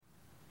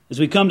As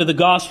we come to the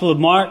Gospel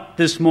of Mark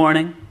this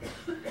morning,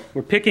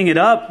 we're picking it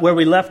up where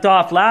we left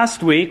off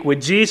last week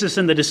with Jesus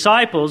and the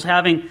disciples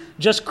having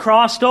just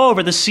crossed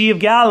over the Sea of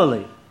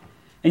Galilee.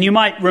 And you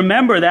might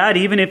remember that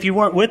even if you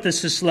weren't with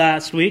us this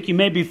last week. You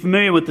may be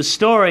familiar with the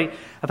story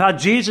of how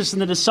Jesus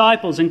and the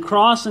disciples, in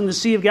crossing the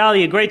Sea of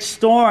Galilee, a great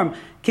storm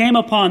came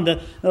upon the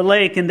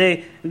lake, and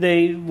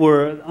they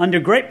were under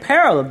great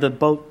peril of the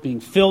boat being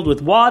filled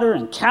with water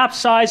and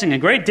capsizing, and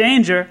great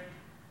danger.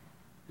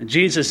 And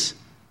Jesus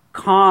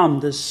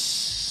calmed the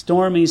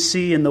stormy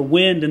sea and the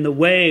wind and the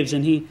waves,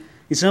 and he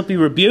simply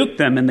rebuked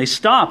them, and they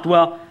stopped.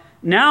 Well,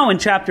 now in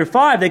chapter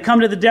 5, they come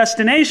to the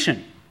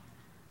destination.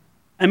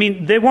 I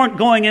mean, they weren't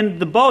going in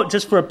the boat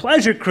just for a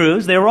pleasure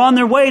cruise. They were on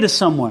their way to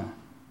somewhere.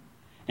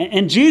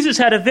 And Jesus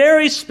had a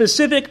very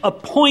specific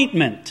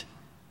appointment.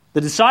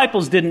 The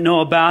disciples didn't know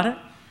about it.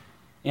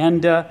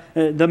 And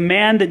the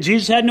man that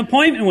Jesus had an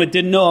appointment with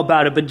didn't know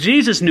about it, but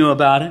Jesus knew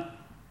about it.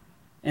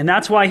 And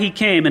that's why he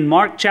came in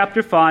Mark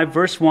chapter 5,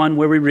 verse 1,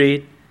 where we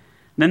read,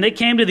 "Then they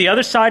came to the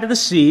other side of the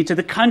sea, to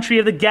the country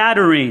of the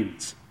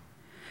Gadarenes.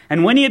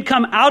 And when he had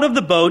come out of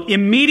the boat,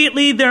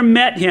 immediately there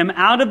met him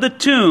out of the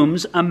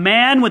tombs a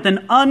man with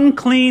an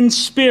unclean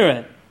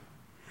spirit,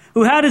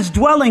 who had his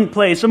dwelling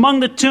place among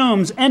the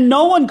tombs, and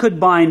no one could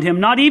bind him,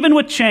 not even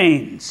with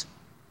chains,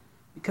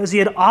 because he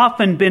had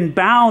often been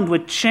bound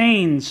with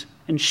chains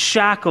and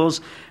shackles,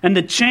 and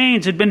the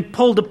chains had been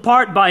pulled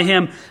apart by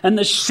him, and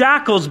the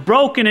shackles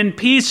broken in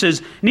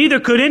pieces. Neither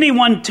could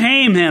anyone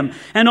tame him.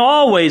 And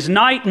always,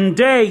 night and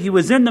day, he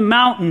was in the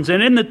mountains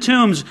and in the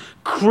tombs,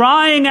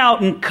 crying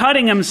out and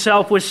cutting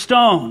himself with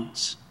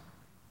stones."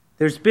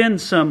 There's been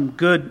some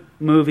good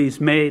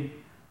movies made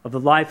of the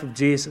life of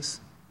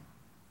Jesus,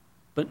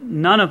 but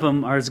none of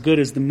them are as good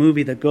as the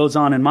movie that goes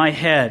on in my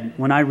head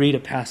when I read a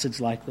passage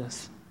like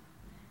this.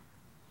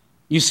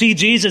 You see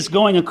Jesus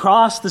going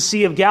across the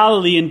Sea of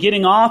Galilee and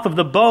getting off of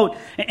the boat,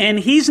 and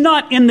he's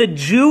not in the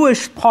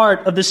Jewish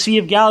part of the Sea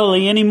of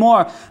Galilee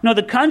anymore. No,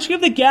 the country of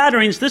the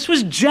Gadarenes, this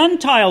was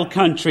Gentile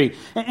country,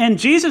 and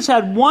Jesus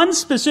had one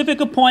specific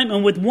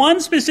appointment with one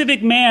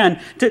specific man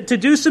to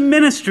do some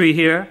ministry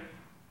here.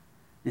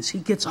 As he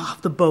gets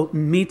off the boat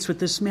and meets with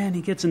this man,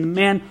 and the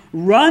man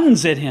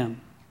runs at him.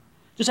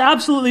 Just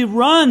absolutely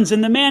runs,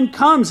 and the man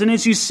comes, and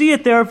as you see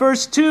it there,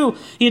 verse 2,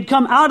 he had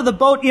come out of the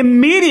boat.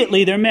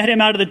 Immediately there met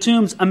him out of the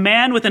tombs a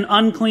man with an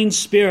unclean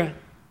spirit.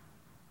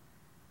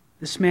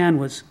 This man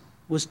was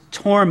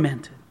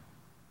tormented.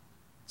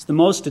 It's the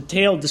most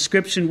detailed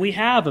description we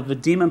have of a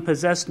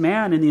demon-possessed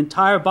man in the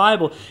entire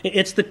Bible.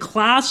 It's the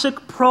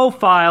classic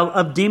profile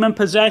of demon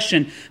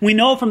possession. We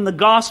know from the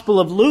Gospel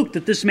of Luke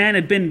that this man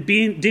had been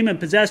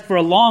demon-possessed for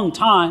a long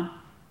time.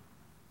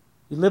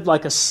 He lived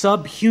like a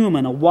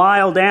subhuman, a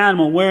wild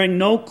animal, wearing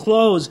no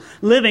clothes,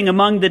 living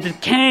among the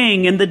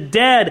decaying and the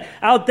dead,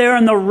 out there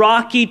in the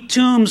rocky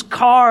tombs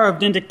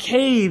carved into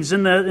caves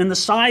in the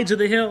sides of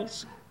the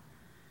hills.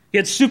 He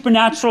had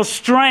supernatural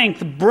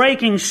strength,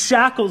 breaking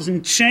shackles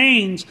and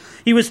chains.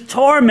 He was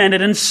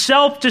tormented and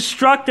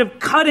self-destructive,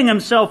 cutting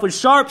himself with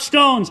sharp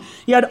stones.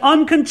 He had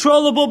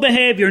uncontrollable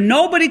behavior.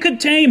 Nobody could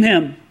tame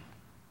him.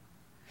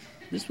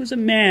 This was a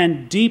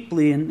man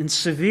deeply and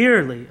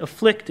severely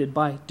afflicted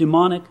by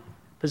demonic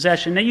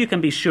possession. Now, you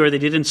can be sure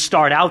that he didn't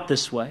start out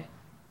this way.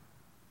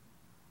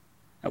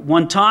 At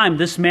one time,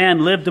 this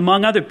man lived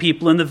among other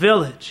people in the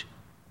village.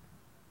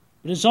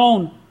 But his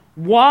own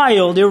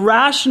wild,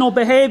 irrational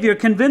behavior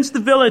convinced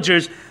the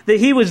villagers that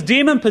he was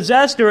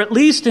demon-possessed or at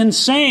least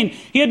insane.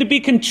 He had to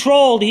be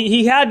controlled.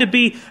 He had to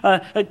be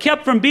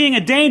kept from being a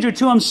danger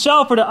to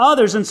himself or to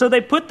others. And so they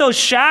put those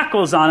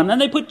shackles on him. Then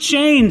they put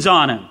chains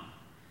on him.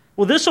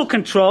 Well, this will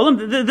control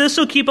him. This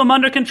will keep him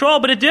under control.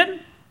 But it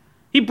didn't.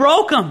 He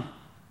broke them.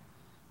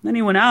 Then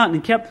he went out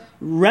and kept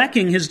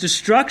wrecking his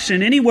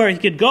destruction anywhere he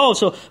could go.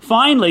 So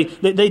finally,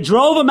 they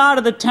drove him out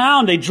of the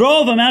town. They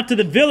drove him out to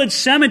the village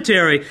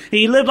cemetery.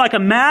 He lived like a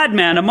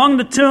madman among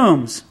the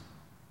tombs.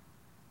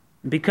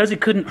 And because he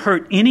couldn't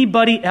hurt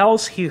anybody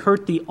else, he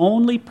hurt the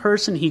only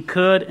person he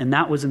could, and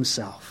that was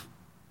himself.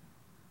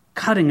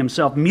 Cutting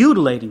himself,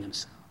 mutilating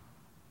himself.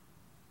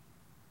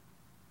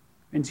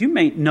 And you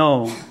may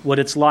know what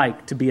it's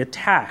like to be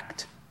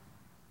attacked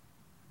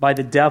by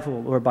the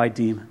devil or by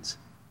demons.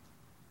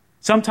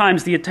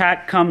 Sometimes the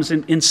attack comes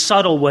in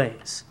subtle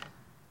ways.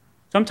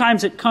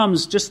 Sometimes it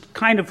comes just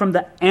kind of from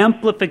the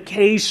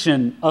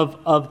amplification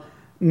of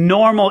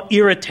normal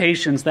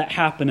irritations that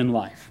happen in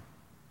life.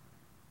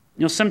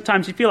 You know,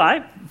 sometimes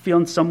I feel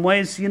in some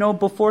ways,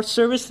 before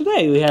service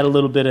today, we had a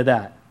little bit of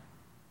that.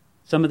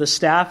 Some of the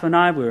staff and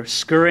I were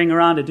scurrying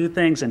around to do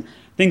things, and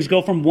things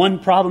go from one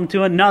problem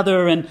to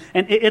another. And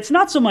it's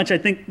not so much, I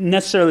think,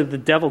 necessarily the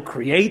devil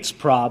creates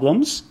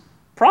problems.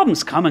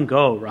 Problems come and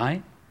go,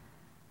 right?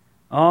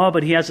 Oh,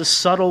 but he has a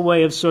subtle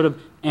way of sort of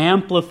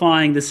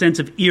amplifying the sense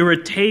of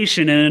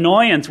irritation and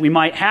annoyance we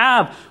might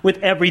have with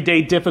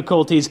everyday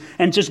difficulties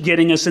and just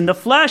getting us in the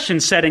flesh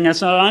and setting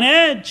us on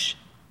edge.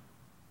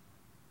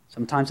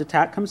 Sometimes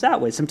attack comes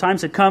that way.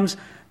 Sometimes it comes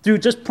through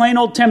just plain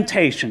old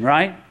temptation,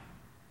 right?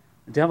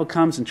 The devil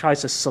comes and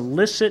tries to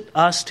solicit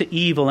us to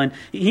evil, and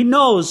he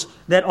knows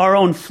that our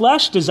own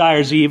flesh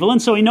desires evil,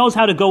 and so he knows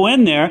how to go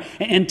in there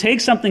and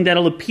take something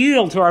that'll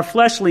appeal to our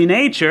fleshly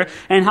nature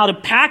and how to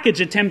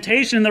package a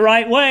temptation in the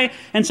right way,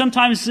 and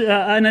sometimes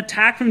an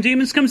attack from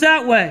demons comes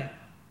that way.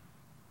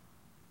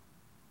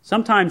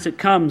 Sometimes it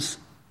comes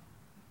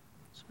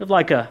sort of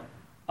like a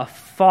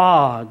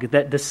fog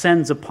that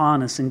descends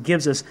upon us and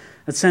gives us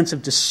a sense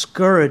of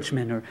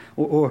discouragement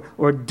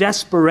or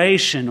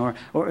desperation, or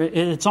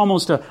it's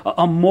almost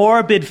a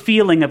morbid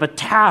feeling of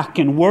attack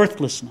and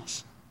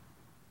worthlessness.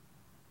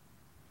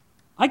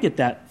 I get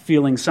that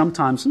feeling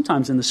sometimes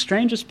in the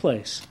strangest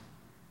place.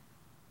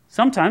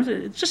 Sometimes,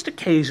 it's just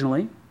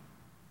occasionally,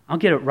 I'll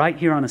get it right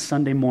here on a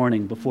Sunday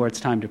morning before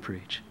it's time to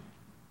preach.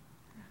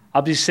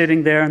 I'll be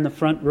sitting there in the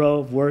front row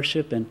of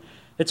worship, and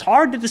it's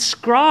hard to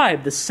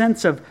describe the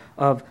sense of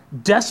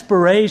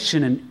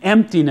desperation and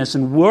emptiness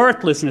and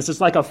worthlessness.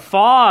 It's like a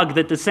fog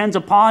that descends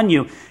upon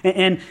you.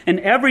 And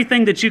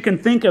everything that you can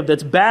think of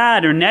that's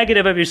bad or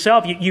negative of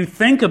yourself, you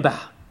think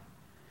about.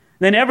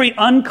 Then every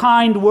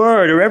unkind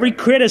word or every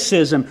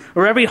criticism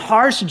or every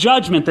harsh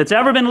judgment that's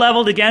ever been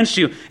leveled against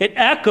you, it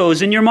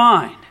echoes in your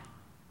mind.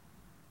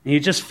 And you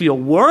just feel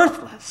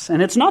worthless.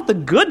 And it's not the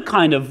good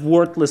kind of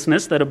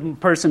worthlessness that a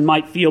person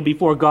might feel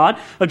before God,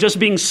 of just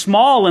being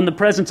small in the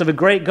presence of a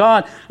great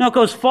God. No, it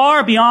goes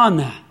far beyond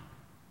that.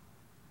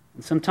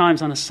 And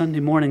sometimes on a Sunday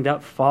morning,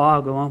 that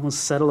fog will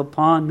almost settle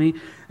upon me,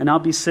 and I'll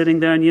be sitting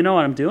there, and you know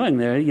what I'm doing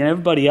there. You know,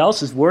 everybody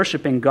else is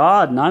worshiping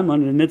God, and I'm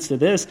in the midst of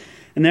this.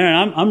 And there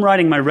I'm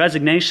writing my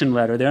resignation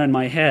letter there in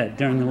my head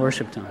during the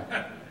worship time.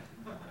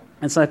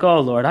 It's like, oh,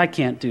 Lord, I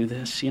can't do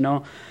this, you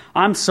know.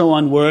 I'm so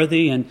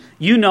unworthy, and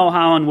you know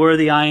how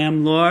unworthy I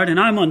am, Lord, and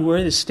I'm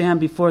unworthy to stand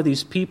before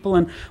these people,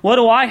 and what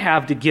do I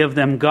have to give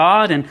them,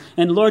 God? And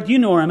Lord, you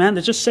know where I'm at.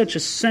 There's just such a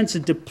sense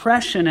of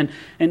depression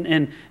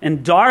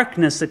and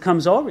darkness that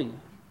comes over you.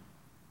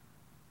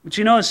 But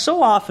you know, as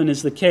so often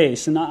is the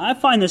case, and I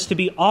find this to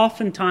be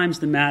oftentimes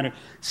the matter,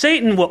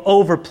 Satan will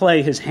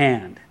overplay his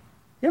hand.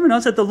 You ever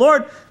notice that the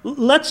Lord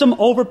lets him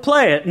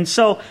overplay it? And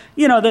so,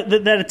 you know,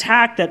 that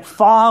attack, that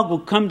fog will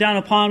come down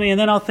upon me, and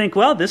then I'll think,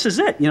 well, this is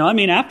it. You know, I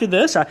mean, after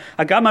this,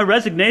 I got my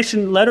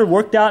resignation letter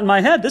worked out in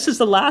my head. This is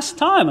the last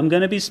time I'm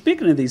going to be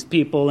speaking to these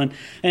people.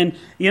 And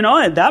you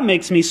know, that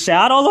makes me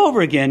sad all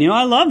over again. You know,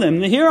 I love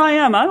them. Here I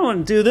am. I don't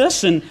want to do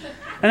this. And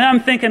then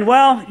I'm thinking,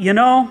 well, you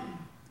know,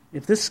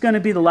 if this is going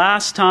to be the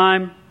last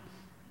time,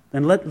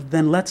 then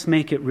let's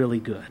make it really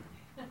good.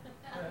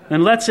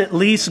 And let's at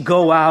least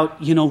go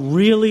out, you know,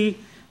 really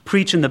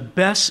preaching the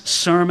best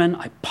sermon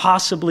I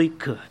possibly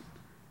could.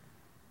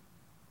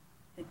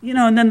 You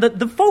know, and then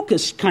the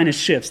focus kind of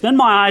shifts. Then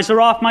my eyes are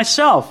off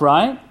myself,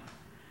 right?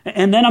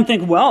 And then I'm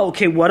thinking, well,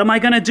 okay, what am I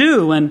going to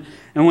do? And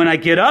when I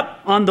get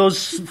up on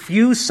those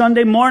few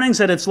Sunday mornings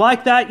that it's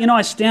like that, you know,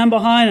 I stand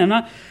behind,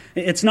 and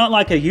it's not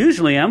like I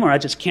usually am, where I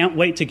just can't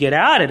wait to get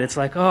at it. It's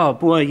like, oh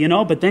boy, you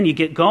know, but then you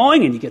get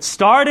going and you get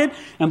started,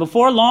 and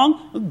before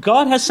long,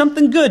 God has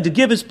something good to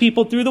give his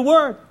people through the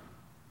Word.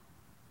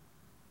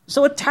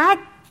 So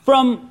attack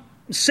from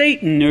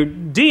Satan or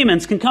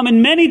demons can come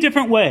in many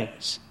different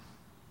ways.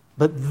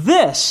 But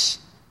this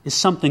is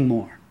something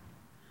more.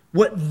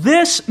 What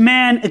this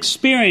man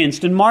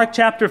experienced in Mark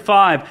chapter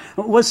 5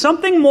 was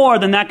something more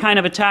than that kind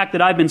of attack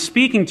that I've been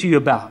speaking to you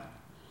about.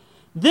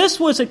 This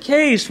was a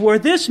case where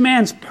this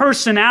man's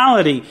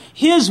personality,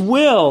 his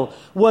will,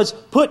 was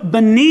put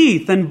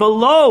beneath and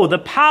below the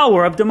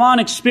power of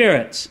demonic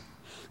spirits.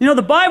 You know,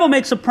 the Bible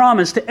makes a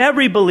promise to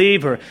every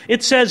believer.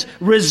 It says,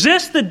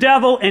 resist the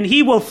devil and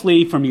he will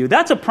flee from you.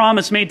 That's a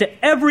promise made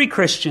to every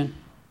Christian.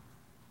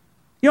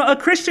 You know, a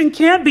Christian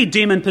can't be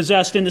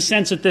demon-possessed in the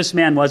sense that this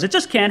man was. It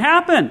just can't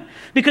happen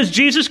because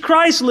Jesus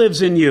Christ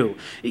lives in you.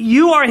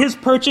 You are his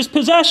purchased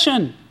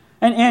possession.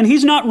 And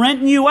he's not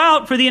renting you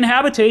out for the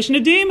inhabitation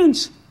of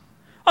demons.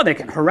 Oh, they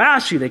can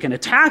harass you, they can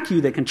attack you,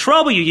 they can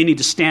trouble you. You need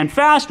to stand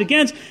fast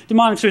against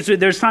demonic spirits.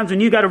 There's times when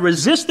you got to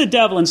resist the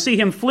devil and see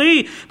him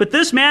flee. But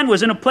this man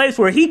was in a place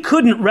where he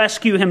couldn't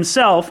rescue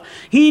himself.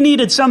 He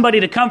needed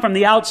somebody to come from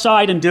the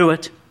outside and do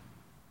it.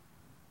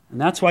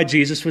 And that's why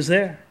Jesus was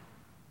there.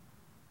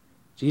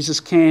 Jesus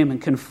came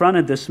and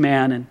confronted this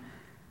man. And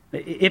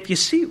if you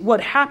see what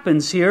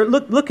happens here,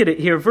 look at it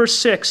here, verse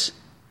 6.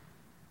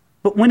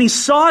 But when he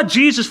saw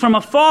Jesus from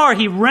afar,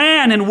 he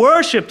ran and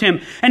worshipped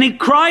him. And he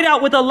cried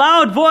out with a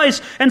loud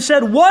voice and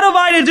said, what have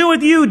I to do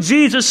with you,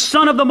 Jesus,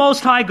 Son of the Most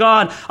High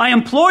God? I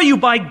implore you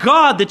by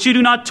God that you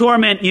do not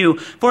torment you.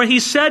 For he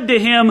said to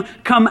him,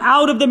 come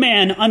out of the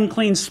man,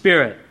 unclean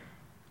spirit.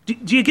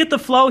 Do you get the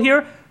flow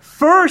here?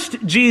 First,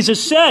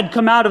 Jesus said,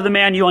 come out of the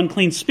man, you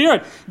unclean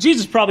spirit.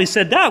 Jesus probably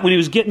said that when he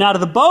was getting out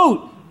of the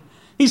boat.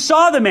 He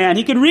saw the man.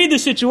 He could read the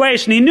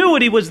situation. He knew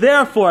what he was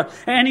there for.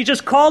 And he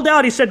just called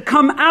out. He said,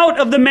 come out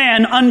of the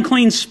man,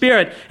 unclean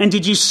spirit. And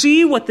did you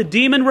see what the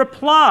demon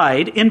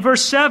replied in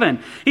verse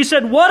 7? He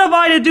said, what have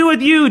I to do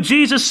with you,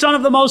 Jesus, Son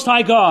of the Most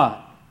High God?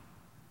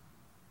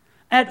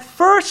 At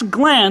first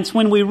glance,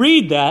 when we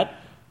read that,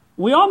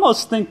 we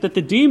almost think that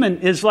the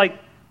demon is like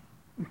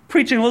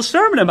preaching a little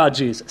sermon about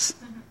Jesus.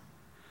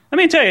 Let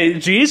me tell you,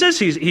 Jesus,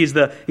 he's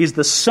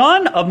the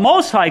Son of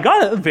Most High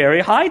God, a very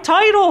high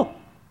title.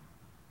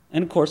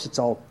 And of course, it's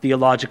all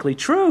theologically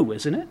true,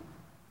 isn't it?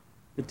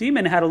 The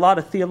demon had a lot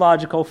of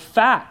theological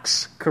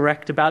facts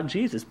correct about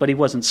Jesus, but he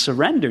wasn't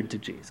surrendered to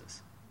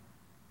Jesus.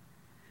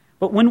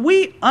 But when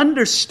we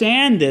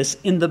understand this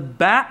in the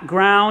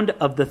background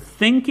of the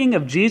thinking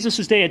of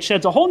Jesus' day, it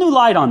sheds a whole new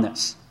light on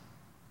this.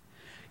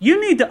 You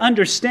need to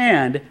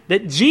understand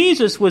that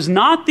Jesus was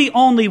not the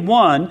only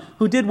one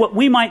who did what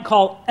we might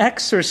call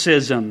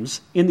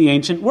exorcisms in the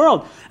ancient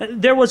world.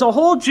 There was a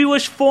whole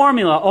Jewish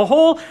formula, a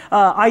whole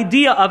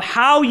idea of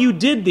how you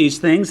did these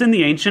things in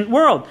the ancient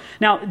world.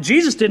 Now,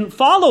 Jesus didn't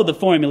follow the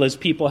formulas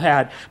people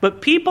had,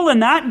 but people in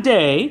that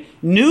day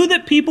knew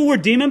that people were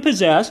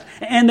demon-possessed,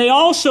 and they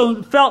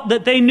also felt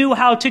that they knew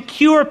how to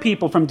cure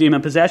people from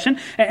demon possession,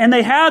 and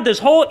they had this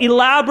whole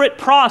elaborate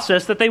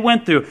process that they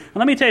went through. And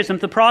let me tell you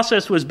something, the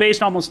process was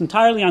based almost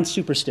entirely on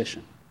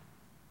superstition.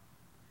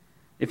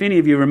 If any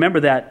of you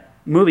remember that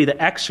movie,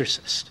 The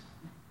Exorcist,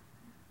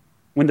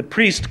 when the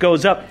priest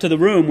goes up to the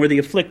room where the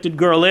afflicted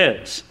girl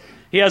is,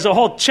 he has a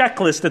whole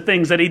checklist of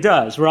things that he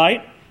does,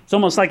 right? It's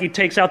almost like he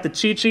takes out the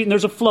cheat sheet and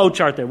there's a flow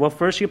chart there. Well,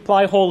 first you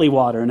apply holy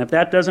water, and if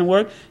that doesn't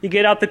work, you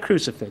get out the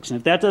crucifix. And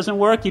if that doesn't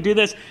work, you do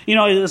this. You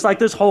know, it's like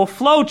this whole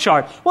flow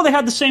chart. Well, they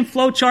had the same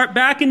flow chart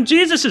back in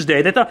Jesus'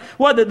 day. They thought,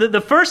 well,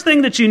 the first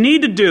thing that you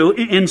need to do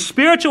in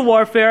spiritual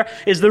warfare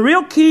is the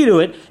real key to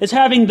it is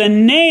having the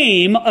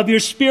name of your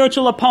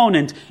spiritual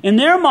opponent. In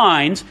their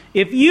minds,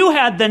 if you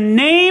had the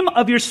name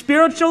of your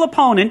spiritual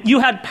opponent, you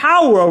had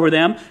power over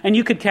them and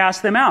you could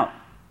cast them out.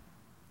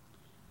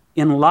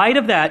 In light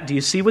of that, do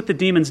you see what the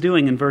demon's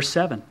doing in verse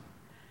 7?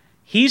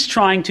 He's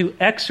trying to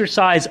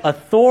exercise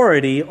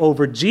authority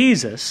over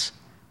Jesus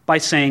by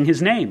saying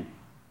his name.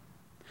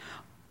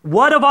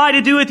 What have I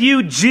to do with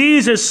you,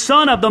 Jesus,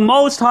 Son of the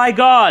Most High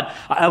God?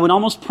 I would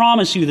almost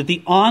promise you that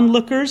the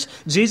onlookers,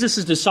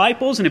 Jesus'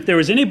 disciples, and if there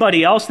was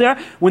anybody else there,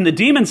 when the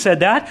demon said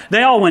that,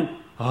 they all went,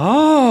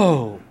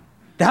 oh,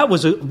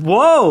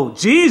 whoa,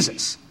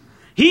 Jesus.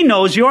 He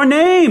knows your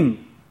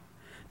name.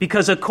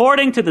 Because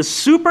according to the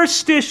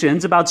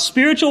superstitions about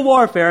spiritual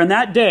warfare in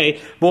that day,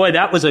 boy,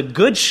 that was a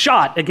good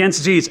shot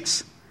against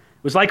Jesus. It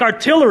was like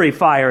artillery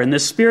fire in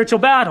this spiritual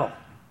battle.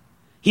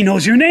 He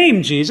knows your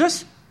name,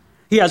 Jesus.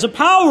 He has a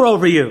power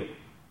over you.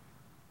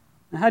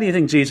 Now, how do you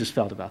think Jesus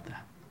felt about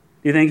that?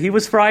 Do you think he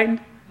was frightened?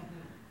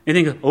 You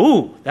think,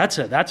 oh, that's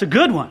a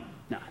good one.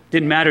 No, it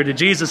didn't matter to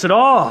Jesus at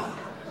all.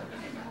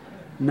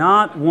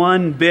 Not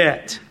one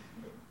bit.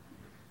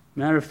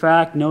 Matter of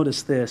fact,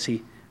 notice this.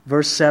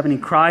 Verse 7, he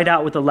cried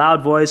out with a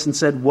loud voice and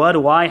said, what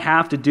do I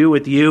have to do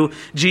with you,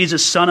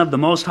 Jesus, Son of the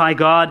Most High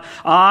God?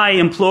 I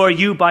implore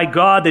you by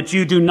God that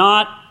you do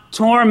not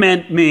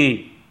torment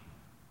me.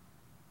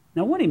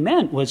 Now what he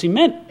meant was,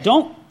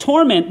 don't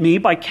torment me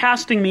by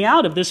casting me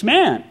out of this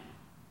man.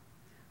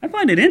 I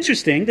find it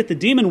interesting that the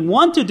demon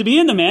wanted to be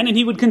in the man and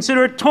he would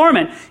consider it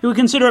torment. He would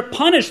consider it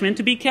punishment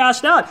to be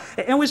cast out.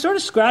 And we sort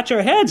of scratch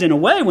our heads in a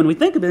way when we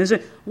think of it and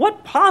say,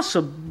 what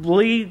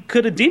possibly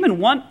could a demon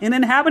want in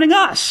inhabiting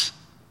us?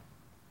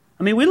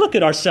 I mean, we look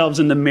at ourselves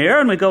in the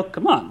mirror and we go,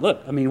 come on,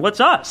 look, I mean, what's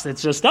us?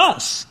 It's just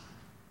us.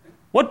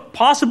 What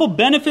possible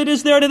benefit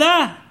is there to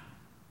that?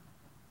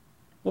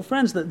 Well,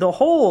 friends, the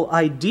whole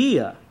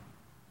idea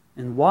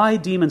and why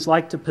demons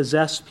like to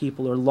possess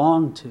people or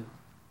long to,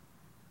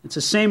 it's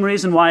the same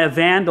reason why a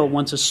vandal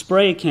wants a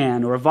spray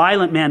can or a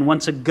violent man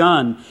wants a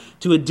gun.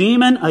 To a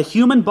demon, a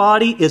human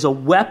body is a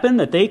weapon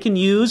that they can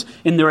use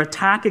in their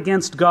attack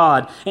against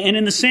God. And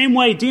in the same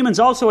way, demons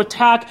also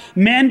attack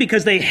men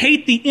because they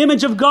hate the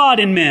image of God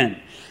in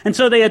men. And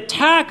so they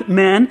attack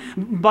men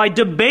by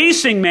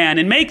debasing man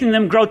and making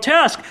them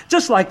grotesque,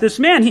 just like this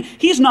man.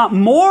 He's not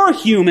more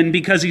human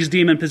because he's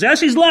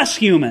demon-possessed. He's less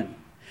human.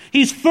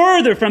 He's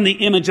further from the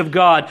image of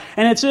God.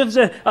 And it's as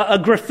if a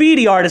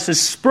graffiti artist is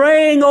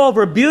spraying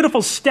over a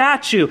beautiful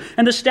statue.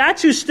 And the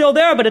statue's still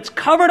there, but it's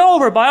covered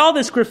over by all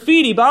this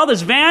graffiti, by all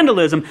this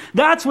vandalism.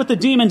 That's what the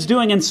demon's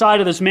doing inside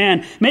of this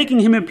man, making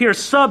him appear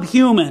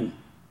subhuman.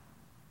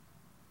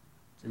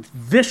 It's a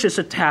vicious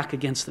attack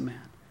against the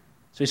man.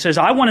 So he says,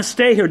 I want to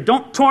stay here.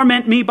 Don't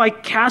torment me by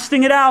casting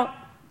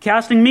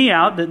me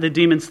out, the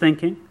demon's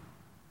thinking.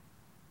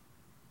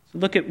 So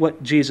look at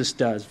what Jesus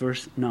does,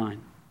 verse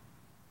 9.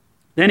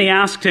 Then he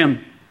asked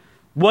him,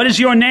 what is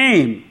your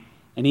name?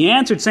 And he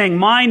answered, saying,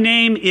 my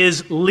name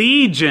is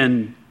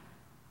Legion,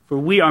 for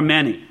we are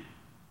many.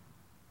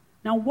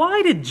 Now,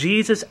 why did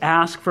Jesus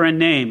ask for a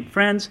name?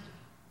 Friends,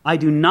 I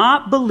do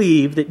not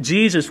believe that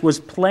Jesus was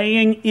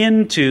playing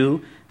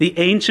into the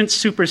ancient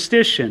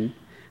superstition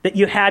that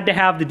you had to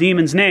have the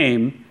demon's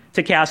name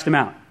to cast him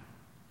out.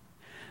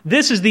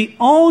 This is the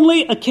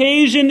only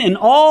occasion in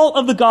all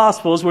of the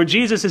Gospels where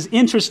Jesus is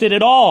interested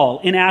at all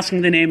in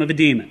asking the name of a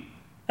demon.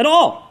 At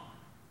all.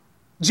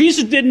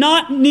 Jesus did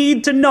not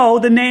need to know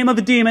the name of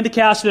a demon to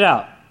cast it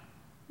out.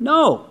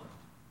 No.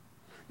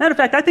 Matter of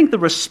fact, I think the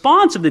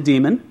response of the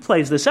demon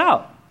plays this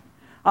out.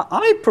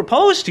 I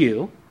propose to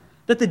you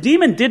that the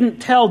demon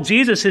didn't tell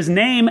Jesus his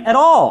name at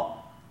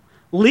all.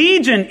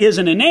 Legion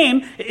isn't a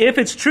name. If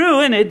it's true,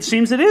 and it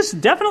seems it is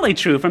definitely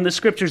true from the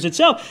scriptures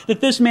itself,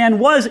 that this man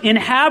was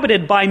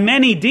inhabited by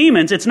many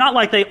demons, it's not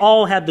like they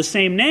all had the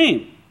same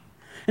name.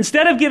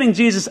 Instead of giving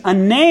Jesus a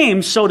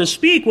name, so to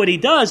speak, what he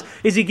does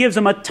is he gives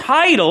him a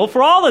title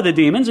for all of the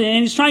demons, and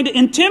he's trying to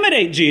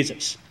intimidate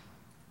Jesus.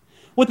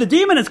 What the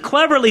demon is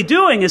cleverly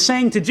doing is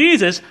saying to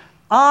Jesus,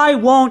 I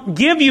won't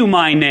give you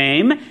my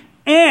name,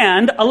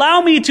 and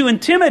allow me to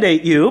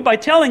intimidate you by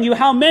telling you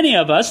how many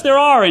of us there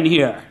are in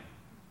here.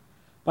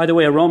 By the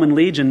way, a Roman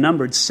legion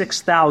numbered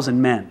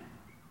 6,000 men.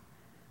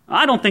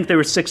 I don't think there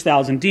were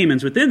 6,000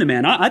 demons within the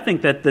man. I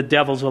think that the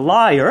devil's a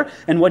liar,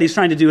 and what he's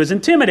trying to do is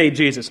intimidate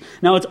Jesus.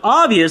 Now, it's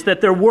obvious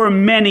that there were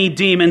many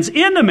demons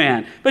in the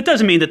man, but it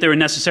doesn't mean that there were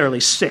necessarily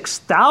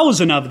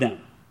 6,000 of them.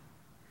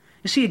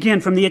 You see, again,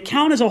 from the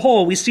account as a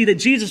whole, we see that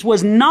Jesus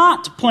was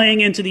not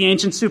playing into the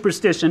ancient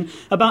superstition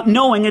about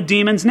knowing a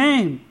demon's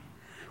name.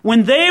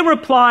 When they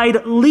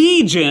replied,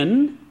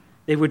 Legion,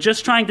 they were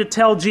just trying to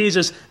tell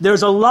Jesus,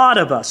 there's a lot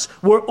of us.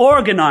 We're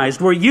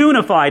organized, we're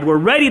unified, we're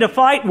ready to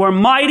fight, we're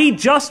mighty,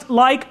 just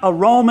like a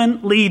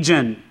Roman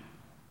legion.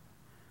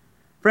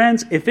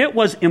 Friends, if it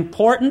was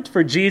important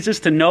for Jesus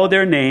to know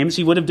their names,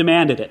 he would have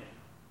demanded it.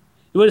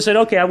 He would have said,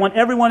 okay, I want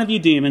every one of you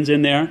demons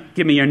in there.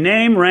 Give me your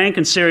name, rank,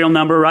 and serial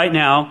number right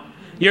now.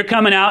 You're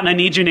coming out, and I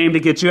need your name to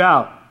get you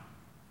out.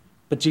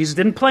 But Jesus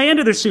didn't play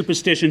into their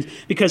superstitions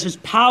because his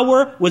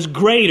power was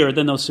greater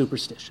than those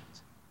superstitions.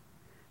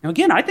 Now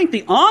again, I think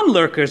the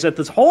onlookers at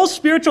this whole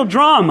spiritual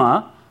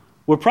drama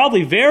were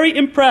probably very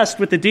impressed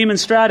with the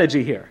demon's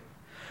strategy here.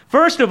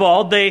 First of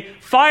all, they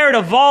fired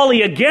a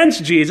volley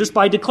against Jesus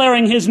by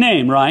declaring his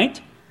name, right?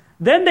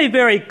 Then they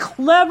very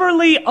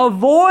cleverly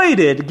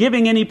avoided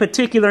giving any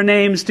particular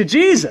names to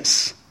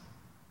Jesus.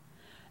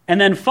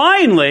 And then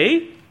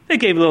finally, they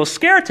gave a little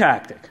scare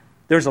tactic.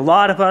 There's a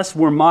lot of us,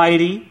 we're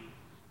mighty.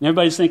 And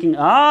everybody's thinking,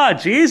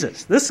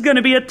 Jesus, this is going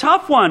to be a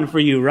tough one for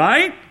you,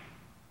 right?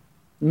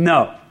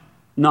 No.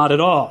 Not at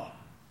all.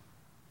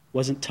 It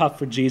wasn't tough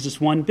for Jesus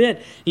one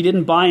bit. He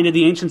didn't buy into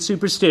the ancient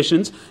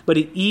superstitions, but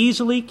he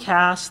easily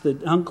cast the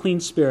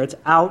unclean spirits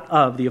out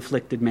of the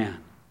afflicted man.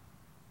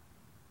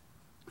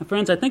 Now,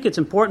 friends, I think it's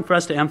important for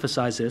us to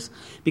emphasize this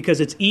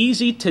because it's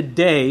easy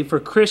today for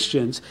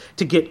Christians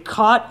to get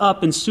caught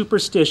up in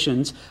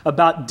superstitions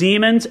about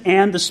demons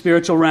and the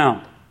spiritual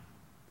realm.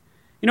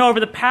 You know,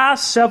 over the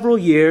past several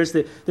years,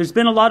 there's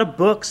been a lot of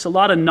books, a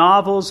lot of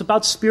novels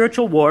about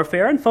spiritual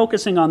warfare and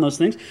focusing on those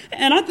things.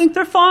 And I think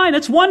they're fine.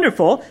 It's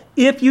wonderful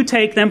if you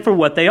take them for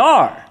what they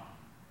are.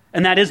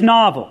 And that is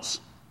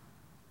novels.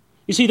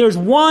 You see, there's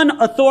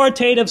one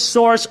authoritative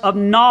source of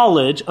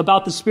knowledge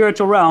about the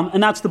spiritual realm,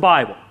 and that's the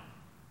Bible.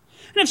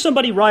 And if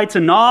somebody writes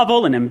a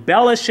novel and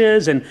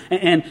embellishes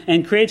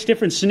and creates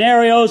different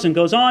scenarios and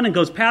goes on and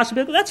goes past a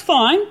bit, that's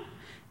fine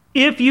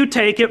if you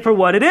take it for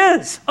what it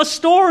is, a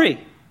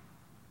story.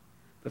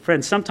 But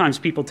friends, sometimes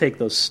people take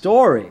those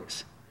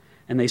stories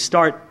and they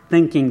start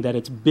thinking that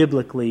it's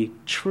biblically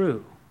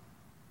true.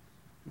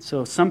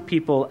 So some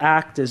people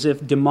act as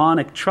if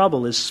demonic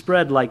trouble is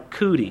spread like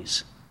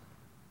cooties.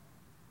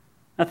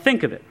 Now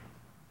think of it.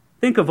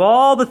 Think of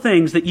all the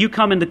things that you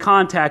come into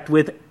contact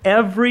with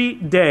every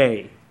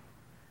day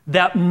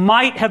that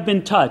might have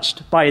been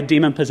touched by a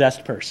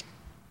demon-possessed person.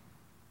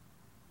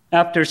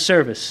 After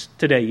service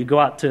today, you go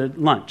out to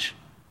lunch.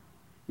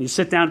 You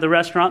sit down at the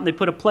restaurant and they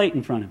put a plate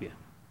in front of you.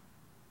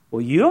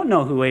 Well, you don't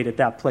know who ate at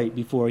that plate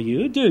before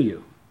you, do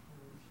you?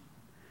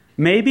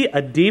 Maybe a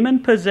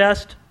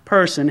demon-possessed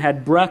person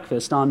had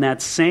breakfast on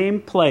that same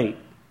plate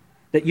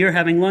that you're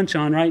having lunch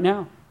on right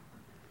now.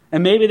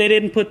 And maybe they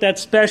didn't put that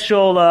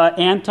special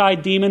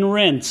anti-demon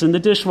rinse in the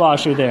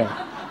dishwasher there.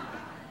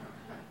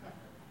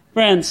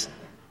 Friends,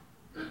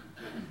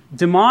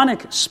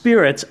 demonic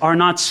spirits are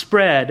not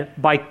spread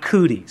by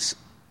cooties.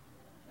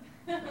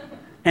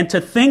 And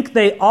to think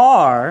they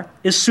are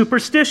is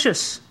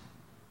superstitious.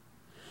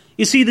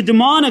 You see, the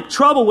demonic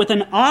trouble with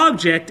an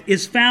object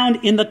is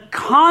found in the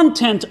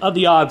content of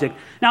the object.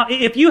 Now,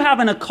 if you have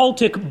an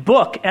occultic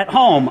book at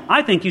home,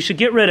 I think you should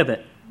get rid of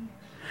it.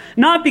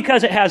 Not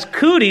because it has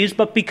cooties,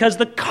 but because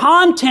the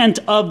content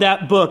of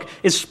that book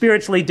is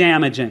spiritually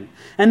damaging.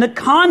 And the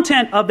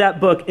content of that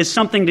book is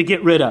something to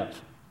get rid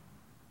of.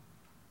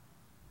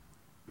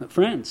 But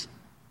friends,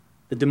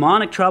 the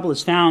demonic trouble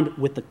is found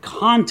with the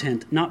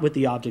content, not with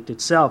the object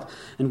itself.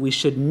 And we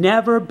should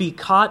never be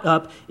caught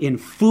up in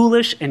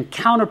foolish and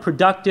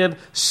counterproductive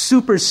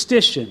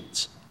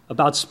superstitions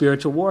about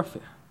spiritual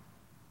warfare.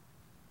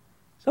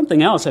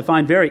 Something else I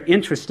find very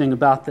interesting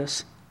about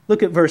this.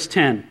 Look at verse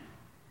 10.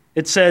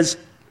 It says,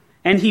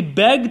 "And he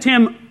begged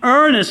him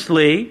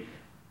earnestly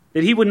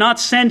that he would not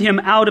send him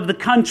out of the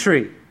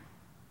country."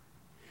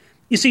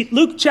 You see,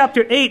 Luke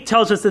chapter 8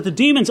 tells us that the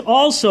demons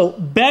also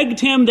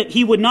begged him that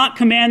he would not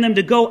command them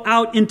to go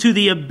out into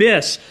the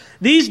abyss.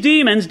 These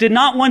demons did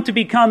not want to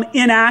become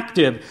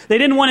inactive. They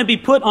didn't want to be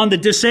put on the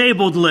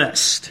disabled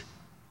list.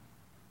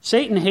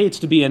 Satan hates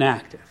to be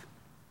inactive.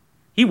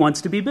 He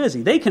wants to be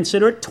busy. They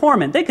consider it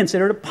torment. They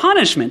consider it a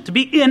punishment to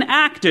be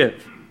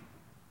inactive.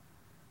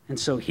 And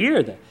so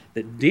here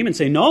The demons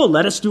say, no,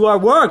 let us do our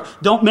work.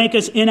 Don't make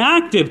us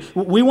inactive.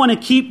 We want to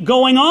keep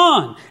going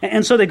on.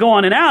 And so they go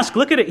on and ask.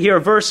 Look at it here,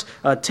 verse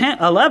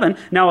 11.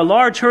 Now a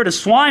large herd of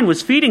swine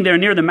was feeding there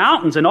near the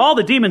mountains, and all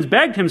the demons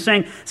begged him,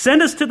 saying,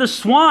 send us to the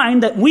swine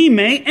that we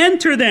may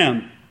enter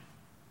them.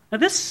 Now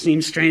this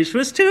seems strange to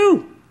us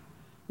too.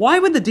 Why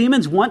would the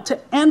demons want to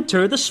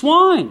enter the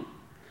swine?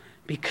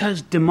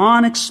 Because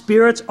demonic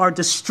spirits are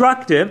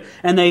destructive,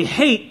 and they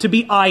hate to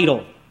be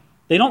idle.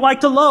 They don't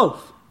like to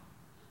loaf.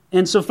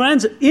 And so,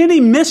 friends,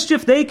 any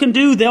mischief they can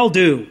do, they'll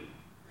do.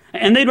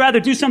 And they'd rather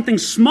do something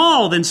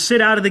small than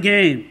sit out of the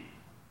game.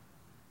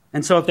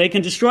 And so if they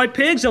can destroy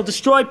pigs, they'll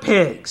destroy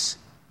pigs.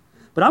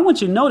 But I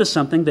want you to notice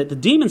something, that the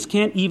demons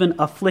can't even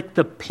afflict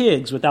the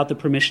pigs without the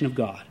permission of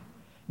God.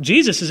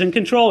 Jesus is in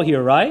control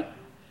here, right?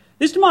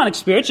 These demonic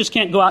spirits just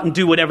can't go out and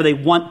do whatever they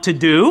want to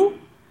do.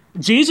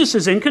 Jesus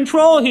is in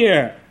control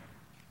here.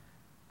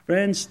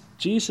 Friends,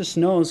 Jesus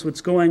knows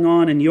what's going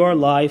on in your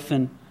life,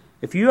 and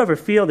if you ever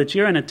feel that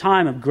you're in a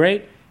time of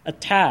great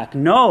attack,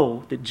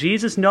 know that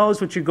Jesus knows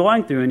what you're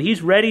going through, and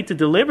he's ready to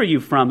deliver you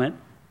from it,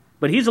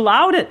 but he's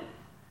allowed it.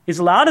 He's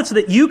allowed it so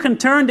that you can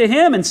turn to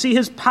him and see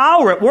his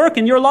power at work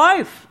in your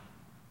life.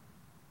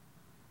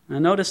 Now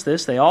notice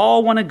this, they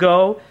all want to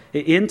go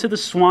into the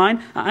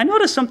swine. I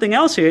notice something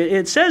else here.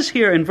 It says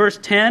here in verse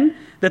 10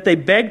 that they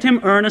begged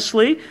him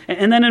earnestly,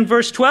 and then in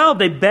verse 12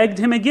 they begged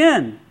him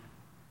again.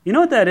 You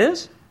know what that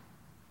is?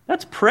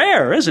 That's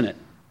prayer, isn't it?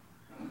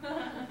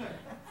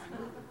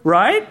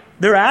 Right?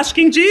 They're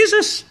asking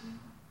Jesus.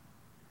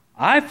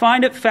 I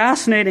find it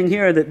fascinating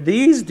here that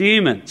these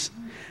demons,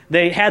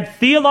 they had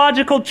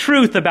theological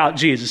truth about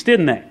Jesus,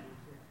 didn't they?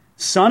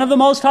 Son of the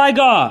Most High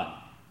God.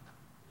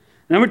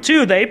 Number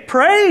two, they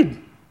prayed,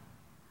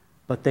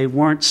 but they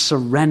weren't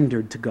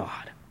surrendered to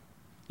God.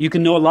 You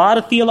can know a lot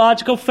of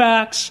theological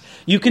facts.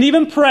 You can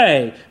even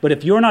pray, but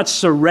if you're not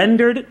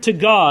surrendered to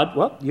God,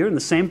 well, you're in the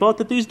same boat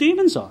that these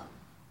demons are.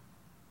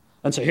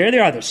 And so here they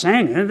are, they're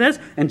saying this,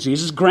 and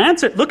Jesus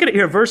grants it. Look at it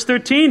here, verse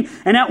 13.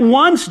 And at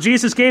once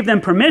Jesus gave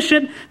them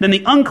permission. Then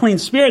the unclean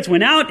spirits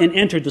went out and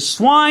entered the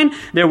swine.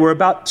 There were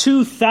about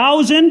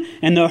 2,000,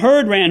 and the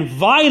herd ran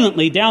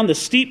violently down the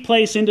steep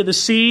place into the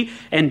sea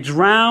and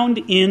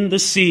drowned in the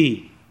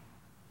sea.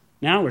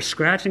 Now we're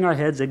scratching our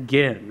heads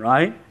again,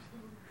 right?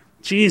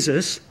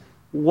 Jesus,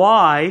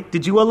 why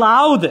did you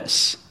allow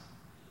this?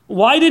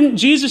 Why didn't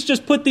Jesus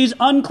just put these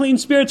unclean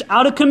spirits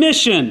out of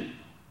commission?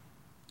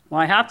 Well,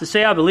 I have to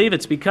say I believe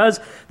it's because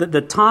the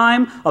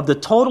time of the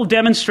total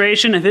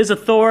demonstration of his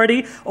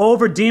authority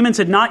over demons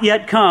had not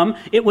yet come.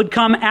 It would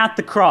come at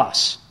the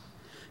cross.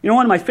 You know,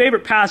 one of my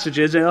favorite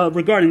passages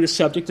regarding this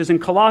subject is in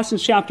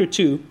Colossians chapter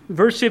 2,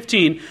 verse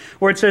 15,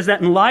 where it says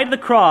that in light of the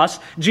cross,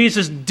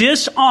 Jesus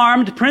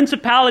disarmed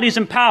principalities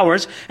and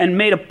powers and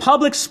made a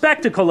public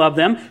spectacle of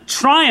them,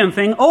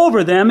 triumphing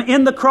over them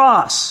in the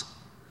cross.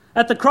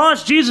 At the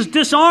cross, Jesus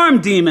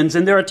disarmed demons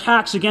and their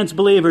attacks against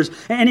believers,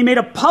 and he made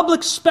a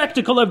public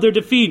spectacle of their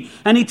defeat,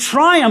 and he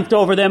triumphed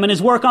over them in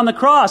his work on the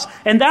cross.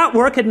 And that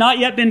work had not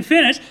yet been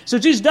finished, so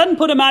Jesus doesn't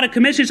put them out of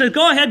commission. He says,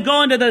 go ahead,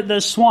 go into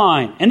the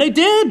swine. And they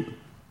did.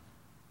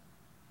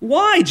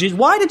 Why, Jesus?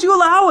 Why did you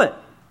allow it?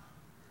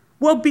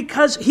 Well,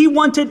 because he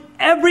wanted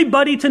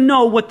everybody to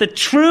know what the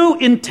true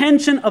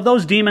intention of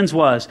those demons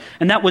was,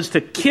 and that was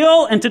to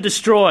kill and to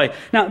destroy.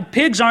 Now,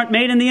 pigs aren't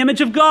made in the image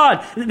of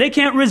God. They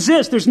can't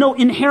resist. There's no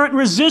inherent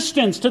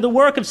resistance to the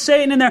work of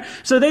Satan in there,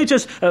 so they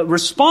just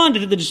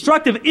responded to the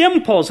destructive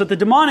impulse that the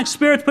demonic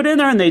spirits put in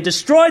there, and they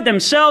destroyed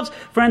themselves.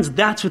 Friends,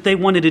 that's what they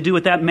wanted to do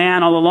with that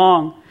man all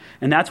along,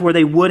 and that's where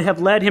they would have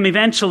led him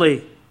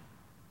eventually.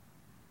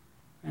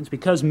 And it's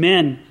because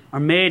men are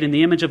made in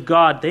the image of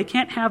God. They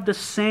can't have the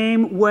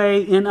same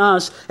way in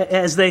us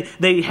as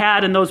they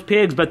had in those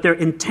pigs, but their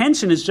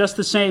intention is just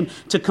the same,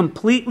 to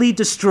completely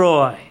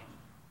destroy. And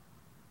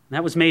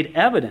that was made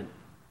evident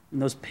when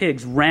those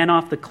pigs ran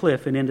off the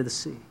cliff and into the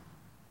sea.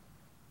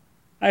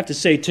 I have to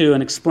say, too,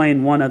 and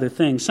explain one other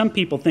thing. Some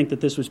people think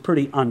that this was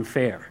pretty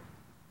unfair.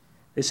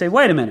 They say,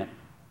 wait a minute.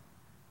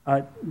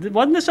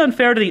 Wasn't this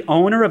unfair to the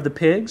owner of the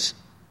pigs?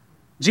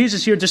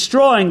 Jesus, you're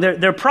destroying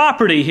their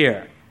property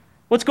here.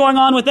 What's going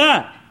on with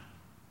that?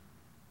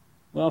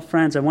 Well,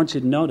 friends, I want you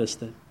to notice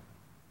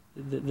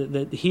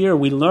that here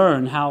we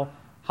learn how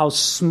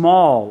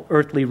small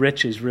earthly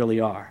riches really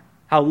are,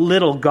 how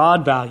little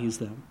God values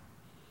them.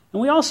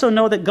 And we also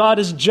know that God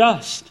is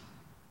just.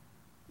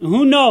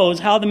 Who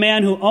knows how the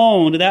man who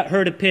owned that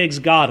herd of pigs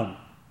got them?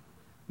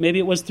 Maybe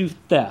it was through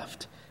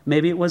theft.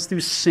 Maybe it was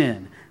through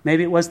sin.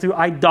 Maybe it was through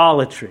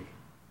idolatry.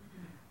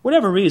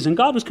 Whatever reason,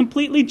 God was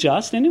completely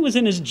just, and it was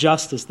in his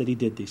justice that he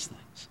did these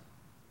things.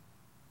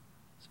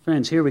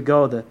 Friends, here we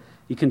go.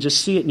 You can just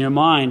see it in your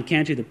mind,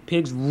 can't you? The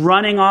pigs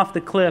running off the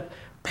cliff,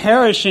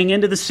 perishing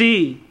into the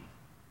sea,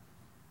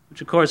 which,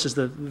 of course, is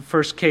the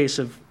first case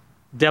of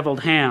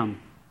deviled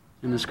ham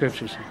in the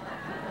Scriptures.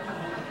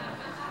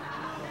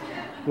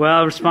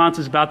 Well, the response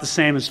is about the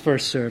same as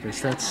first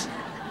service.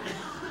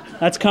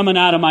 That's coming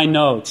out of my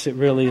notes. It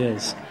really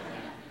is.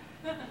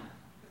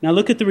 Now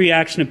look at the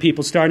reaction of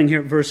people starting here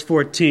at verse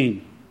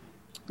 14.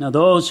 Now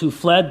those who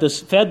fed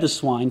the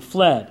swine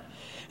fled.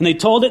 And they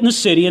told it in the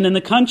city and in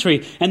the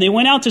country. And they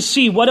went out to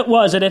see what it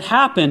was that had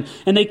happened.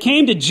 And they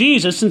came to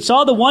Jesus and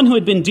saw the one who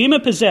had been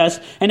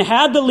demon-possessed and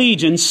had the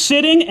legion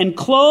sitting and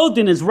clothed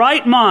in his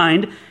right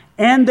mind.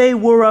 And they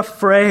were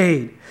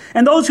afraid.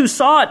 And those who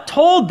saw it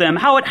told them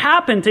how it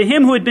happened to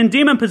him who had been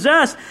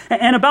demon-possessed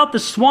and about the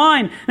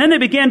swine. Then they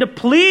began to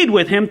plead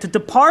with him to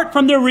depart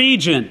from their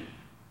region.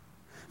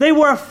 They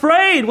were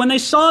afraid when they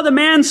saw the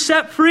man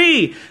set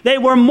free. They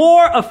were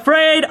more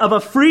afraid of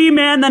a free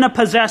man than a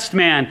possessed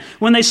man.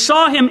 When they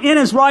saw him in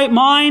his right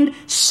mind,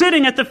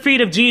 sitting at the feet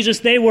of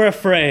Jesus, they were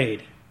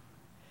afraid.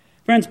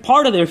 Friends,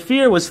 part of their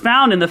fear was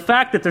found in the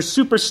fact that their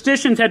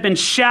superstitions had been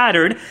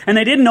shattered and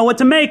they didn't know what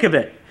to make of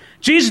it.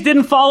 Jesus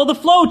didn't follow the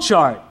flow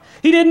chart.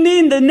 He didn't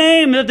need the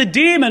name of the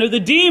demon or the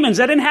demons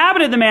that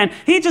inhabited the man.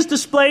 He just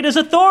displayed his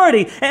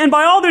authority. And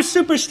by all their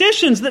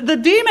superstitions, the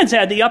demons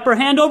had the upper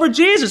hand over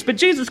Jesus. But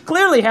Jesus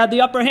clearly had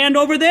the upper hand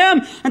over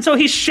them. And so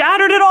he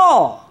shattered it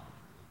all.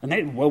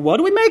 And what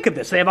do we make of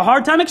this? They have a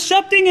hard time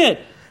accepting it.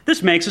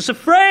 This makes us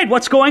afraid.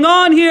 What's going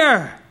on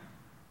here?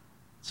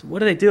 So what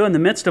do they do in the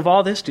midst of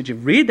all this? Did you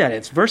read that?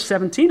 It's verse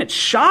 17. It's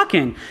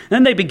shocking.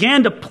 Then they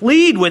began to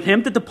plead with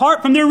him to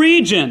depart from their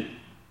region.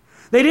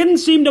 They didn't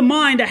seem to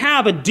mind to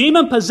have a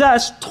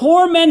demon-possessed,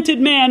 tormented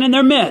man in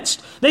their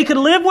midst. They could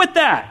live with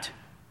that.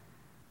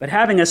 But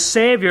having a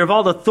Savior of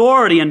all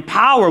authority and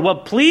power, well,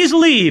 please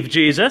leave,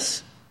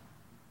 Jesus.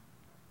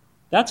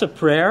 That's a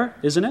prayer,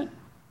 isn't it?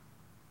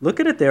 Look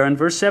at it there in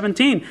verse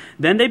 17.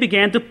 Then they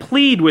began to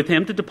plead with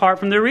him to depart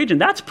from their region.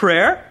 That's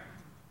prayer.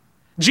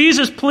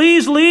 Jesus,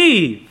 please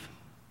leave.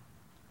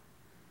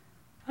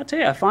 I'll tell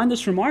you, I find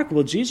this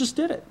remarkable. Jesus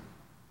did it.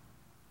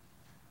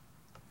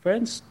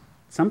 Friends,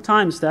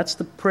 sometimes that's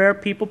the prayer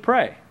people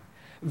pray.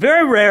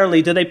 Very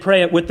rarely do they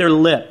pray it with their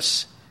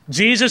lips.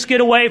 Jesus,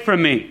 get away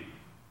from me.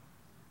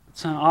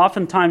 So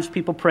oftentimes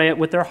people pray it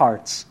with their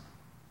hearts.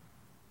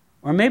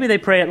 Or maybe they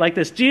pray it like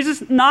this: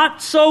 Jesus,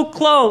 not so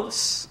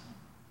close.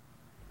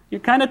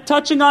 You're kind of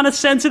touching on a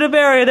sensitive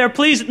area there.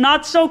 Please,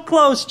 not so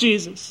close,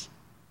 Jesus.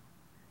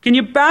 Can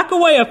you back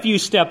away a few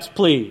steps,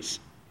 please?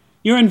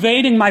 You're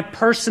invading my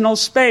personal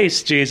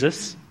space,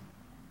 Jesus.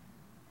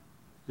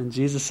 And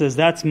Jesus says,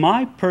 that's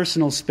my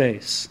personal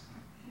space.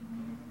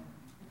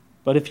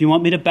 But if you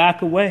want me to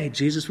back away,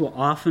 Jesus will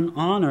often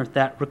honor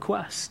that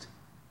request.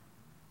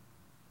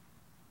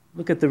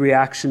 Look at the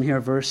reaction here,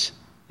 verse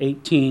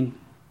 18.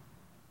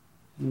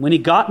 When he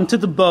got into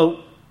the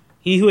boat,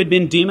 he who had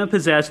been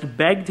demon-possessed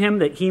begged him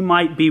that he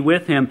might be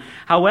with him.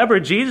 However,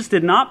 Jesus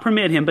did not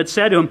permit him, but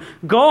said to him,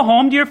 go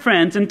home to your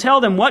friends and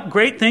tell them what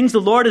great things the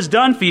Lord has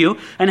done for you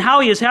and how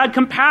he has had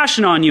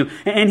compassion on you.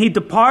 And he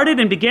departed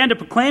and began to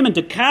proclaim in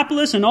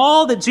Decapolis and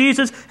all that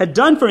Jesus had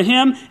done for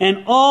him,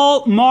 and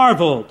all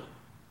marveled.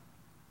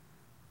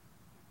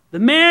 The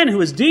man who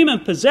was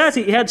demon-possessed,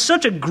 he had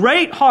such a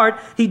great heart,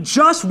 he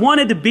just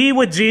wanted to be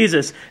with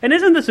Jesus. And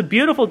isn't this a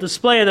beautiful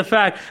display of the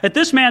fact that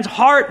this man's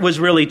heart was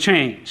really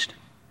changed?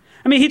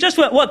 I mean, he just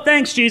went, well,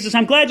 thanks, Jesus.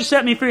 I'm glad you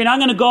set me free, and I'm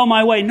going to go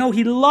my way. No,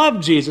 he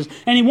loved Jesus,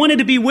 and he wanted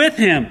to be with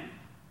him.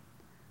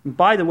 And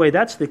by the way,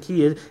 that's the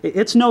key.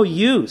 It's no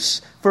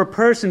use for a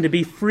person to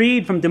be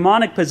freed from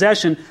demonic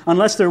possession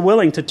unless they're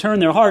willing to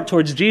turn their heart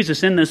towards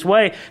Jesus in this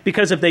way.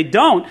 Because if they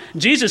don't,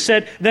 Jesus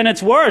said, then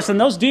it's worse.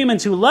 And those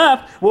demons who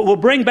left will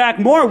bring back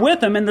more with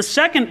them. And the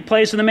second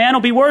place of the man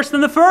will be worse than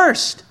the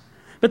first.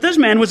 But this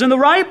man was in the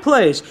right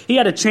place. He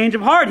had a change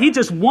of heart. He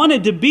just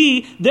wanted to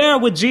be there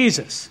with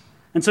Jesus.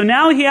 And so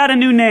now he had a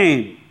new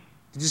name.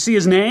 Did you see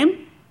his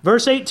name?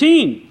 Verse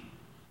 18.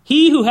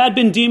 He who had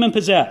been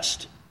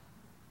demon-possessed.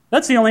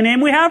 That's the only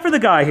name we have for the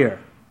guy here.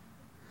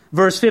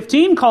 Verse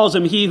 15 calls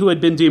him he who had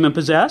been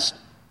demon-possessed.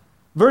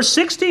 Verse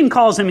 16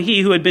 calls him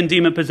he who had been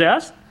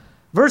demon-possessed.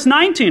 Verse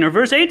 19, or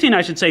verse 18,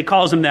 I should say,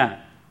 calls him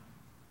that.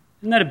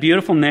 Isn't that a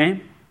beautiful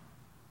name?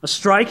 A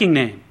striking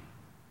name.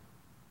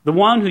 The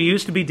one who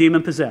used to be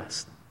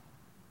demon-possessed.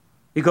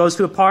 He goes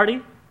to a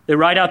party. They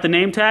write out the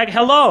name tag,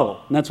 hello,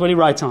 and that's what he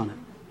writes on it.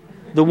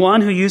 The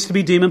one who used to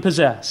be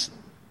demon-possessed.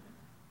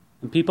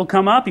 And people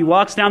come up, he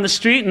walks down the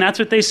street, and that's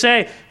what they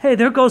say. Hey,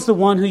 there goes the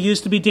one who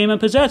used to be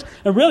demon-possessed.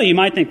 And really, you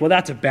might think, well,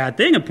 that's a bad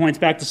thing. It points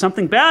back to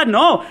something bad.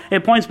 No,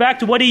 it points back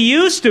to what he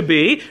used to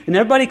be, and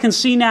everybody can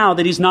see now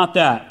that he's not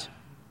that.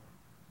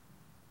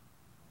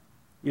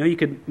 You know, you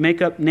could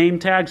make up name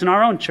tags in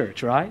our own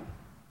church, right?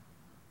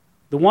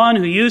 The one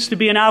who used to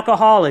be an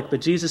alcoholic, but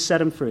Jesus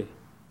set him free.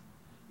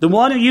 The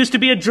one who used to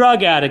be a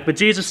drug addict, but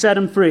Jesus set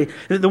him free.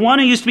 The one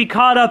who used to be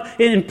caught up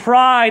in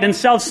pride and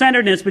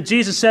self-centeredness, but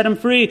Jesus set him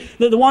free.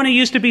 The one who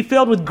used to be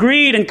filled with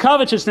greed and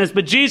covetousness,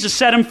 but Jesus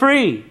set him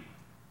free.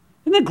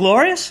 Isn't that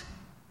glorious?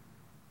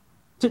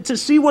 To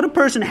see what a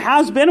person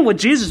has been and what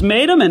Jesus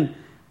made him, and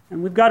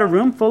we've got a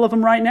room full of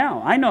them right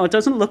now. I know it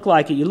doesn't look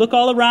like it. You look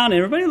all around,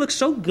 and everybody looks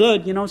so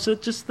good, you know, so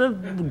just the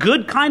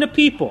good kind of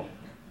people.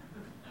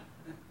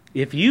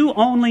 If you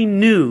only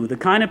knew the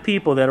kind of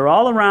people that are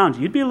all around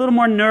you, you'd be a little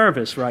more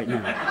nervous right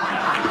now.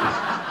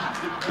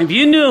 If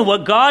you knew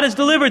what God has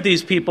delivered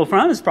these people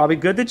from, it's probably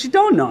good that you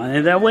don't know.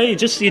 And that way you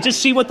just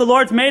see what the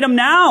Lord's made them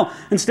now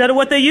instead of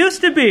what they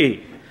used to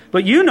be.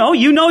 But you know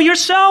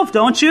yourself,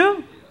 don't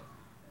you?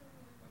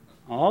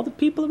 All the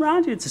people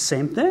around you, it's the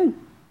same thing.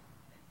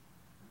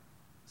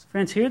 So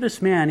friends, hear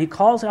this man. He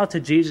calls out to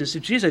Jesus.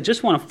 Jesus, I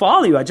just want to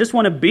follow you. I just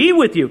want to be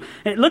with you.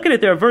 And look at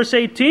it there, verse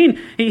 18.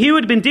 He who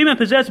had been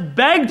demon-possessed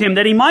begged him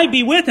that he might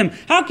be with him.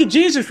 How could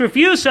Jesus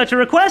refuse such a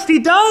request? He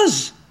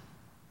does.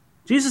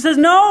 Jesus says,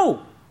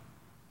 no.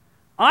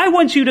 I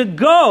want you to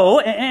go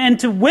and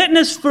to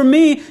witness for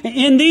me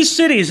in these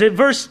cities. At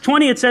verse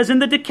 20 it says, in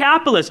the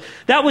Decapolis.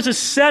 That was a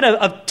set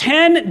of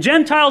 10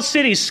 Gentile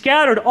cities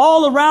scattered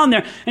all around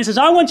there. And he says,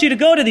 I want you to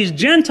go to these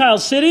Gentile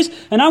cities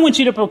and I want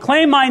you to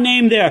proclaim my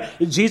name there.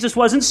 Jesus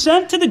wasn't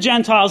sent to the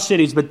Gentile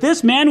cities, but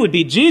this man would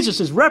be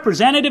Jesus'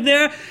 representative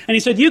there. And he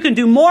said, you can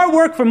do more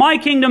work for my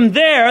kingdom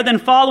there than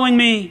following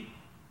me.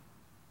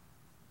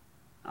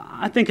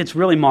 I think it's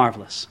really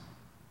marvelous.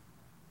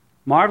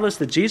 Marvelous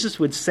that Jesus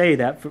would say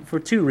that for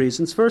two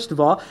reasons. First of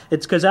all,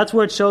 it's because that's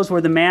where it shows where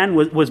the man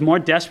was more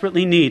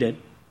desperately needed.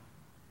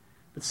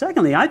 But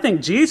secondly, I think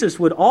Jesus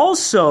would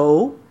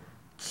also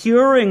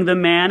curing the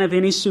man of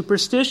any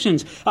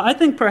superstitions. I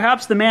think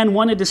perhaps the man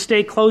wanted to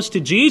stay close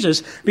to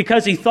Jesus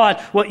because he thought,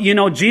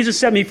 well, Jesus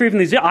set me free from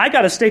these. I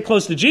got to stay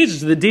close to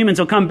Jesus or the demons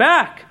will come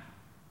back.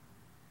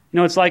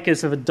 It's like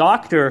as if a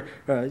doctor,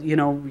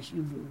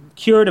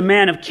 cured a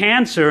man of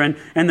cancer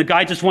and the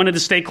guy just wanted to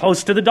stay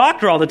close to the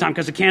doctor all the time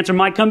because the cancer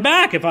might come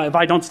back if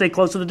I don't stay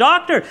close to the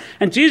doctor.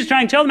 And Jesus is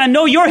trying to tell the man,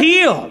 no, you're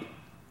healed.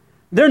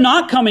 They're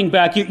not coming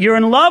back. You're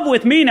in love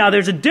with me now.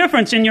 There's a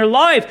difference in your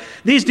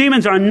life. These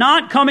demons are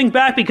not coming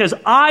back because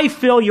I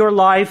fill your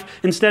life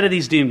instead of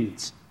these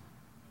demons.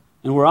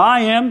 And where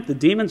I am, the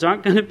demons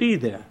aren't going to be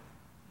there.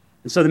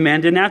 And so the man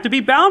didn't have to be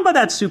bound by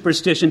that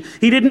superstition.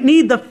 He didn't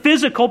need the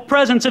physical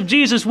presence of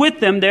Jesus with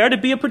them there to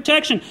be a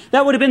protection.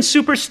 That would have been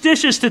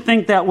superstitious to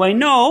think that way.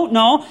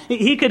 No,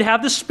 he could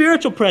have the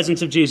spiritual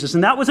presence of Jesus,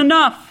 and that was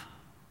enough.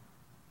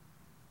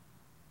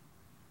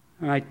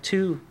 All right,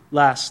 two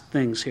last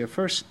things here.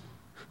 First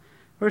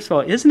of all,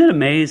 isn't it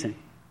amazing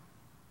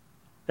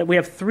that we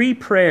have 3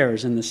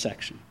 prayers in this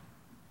section?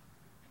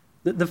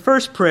 The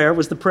first prayer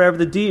was the prayer of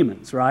the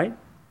demons, right?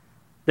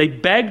 They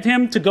begged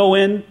him to go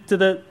into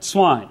the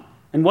swine.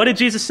 And what did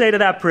Jesus say to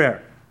that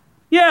prayer?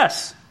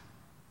 Yes.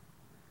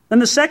 Then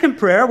the second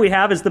prayer we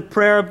have is the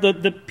prayer of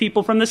the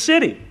people from the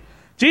city.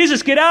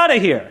 Jesus, get out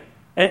of here.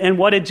 And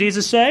what did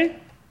Jesus say?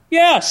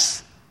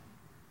 Yes.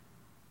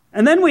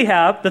 And then we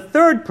have the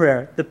third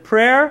prayer, the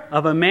prayer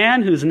of a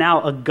man who's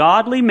now a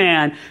godly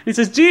man. He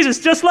says, Jesus,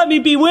 just let me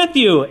be with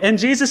you. And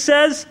Jesus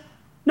says,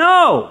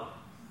 no.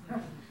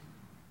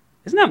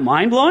 Isn't that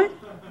mind-blowing?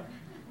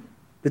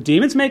 The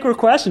demons make a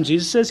request, and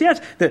Jesus says yes.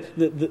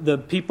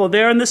 The people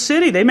there in the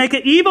city, they make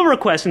an evil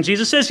request, and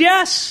Jesus says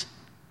yes.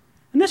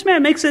 And this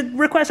man makes a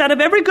request out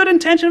of every good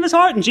intention of his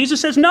heart, and Jesus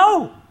says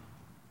no.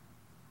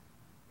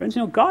 Friends,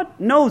 God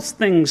knows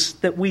things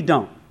that we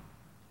don't.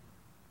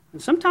 And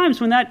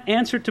sometimes when that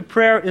answer to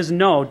prayer is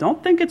no,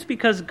 don't think it's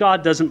because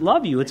God doesn't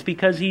love you. It's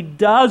because he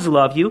does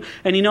love you,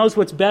 and he knows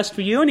what's best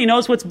for you, and he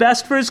knows what's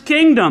best for his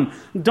kingdom.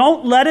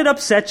 Don't let it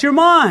upset your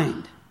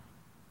mind.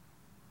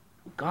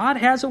 God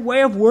has a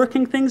way of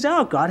working things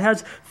out. God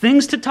has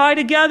things to tie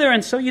together,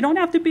 and so you don't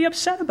have to be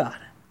upset about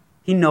it.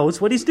 He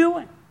knows what he's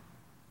doing.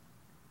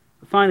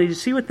 But finally, you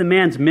see what the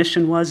man's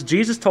mission was?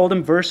 Jesus told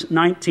him, verse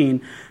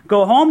 19,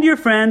 go home to your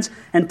friends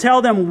and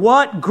tell them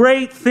what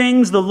great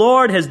things the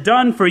Lord has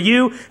done for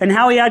you and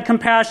how he had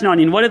compassion on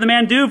you. And what did the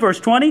man do? Verse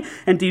 20,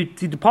 and he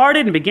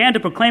departed and began to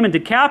proclaim in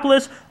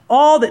Decapolis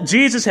all that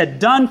Jesus had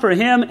done for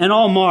him, and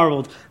all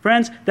marveled.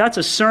 Friends, that's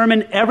a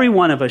sermon every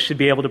one of us should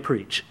be able to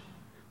preach.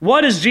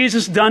 What has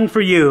Jesus done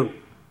for you?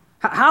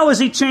 How has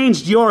he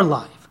changed your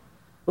life?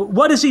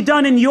 What has he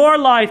done in your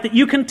life that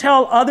you can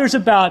tell others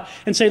about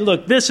and say,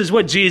 look, this is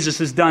what Jesus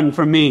has done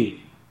for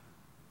me?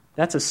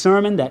 That's a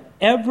sermon that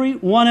every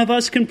one of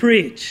us can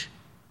preach.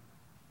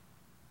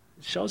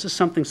 It shows us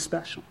something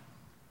special.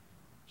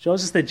 It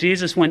shows us that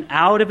Jesus went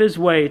out of his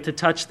way to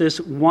touch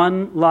this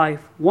one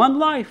life. One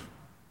life.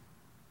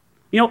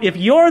 If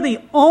you're the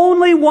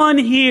only one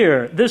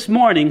here this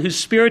morning who's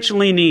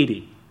spiritually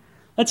needy,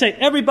 let's say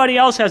everybody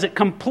else has it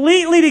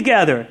completely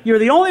together. You're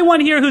the only one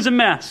here who's a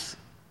mess.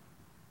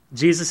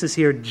 Jesus is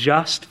here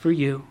just for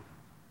you.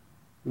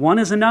 One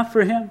is enough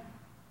for him.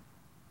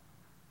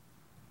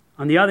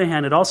 On the other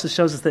hand, it also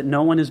shows us that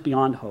no one is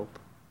beyond hope.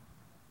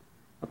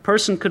 A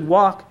person could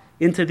walk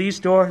into these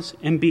doors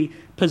and be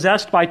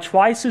possessed by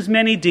twice as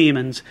many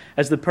demons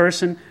as the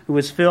person who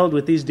was filled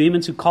with these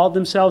demons who called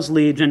themselves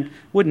legion.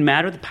 Wouldn't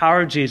matter. The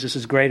power of Jesus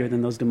is greater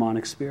than those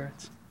demonic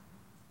spirits.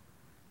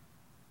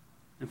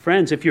 And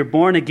friends, if you're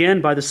born again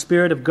by the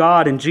Spirit of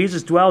God and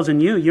Jesus dwells in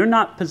you, you're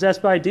not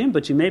possessed by a demon,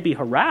 but you may be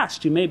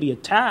harassed, you may be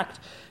attacked.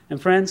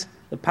 And friends,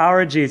 the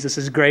power of Jesus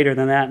is greater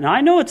than that. Now,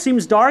 I know it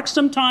seems dark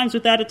sometimes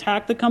with that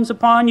attack that comes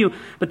upon you,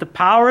 but the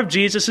power of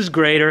Jesus is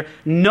greater.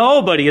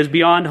 Nobody is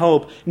beyond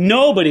hope.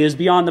 Nobody is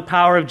beyond the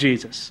power of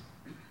Jesus.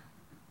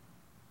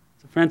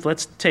 So friends,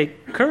 let's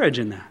take courage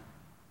in that.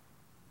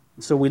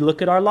 So we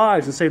look at our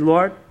lives and say,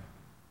 Lord,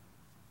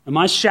 am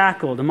I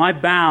shackled? Am I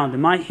bound?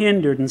 Am I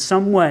hindered in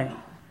some way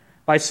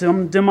by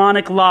some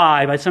demonic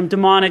lie, by some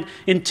demonic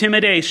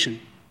intimidation?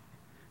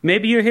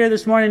 Maybe you're here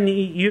this morning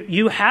and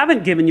you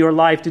haven't given your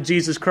life to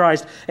Jesus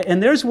Christ.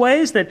 And there's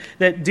ways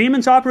that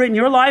demons operate in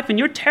your life and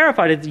you're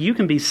terrified that you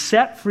can be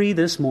set free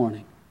this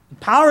morning. The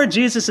power of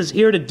Jesus is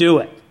here to do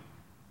it.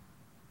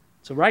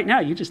 So right now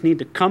you just need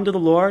to come to the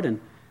Lord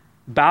and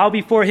bow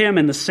before Him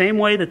in the same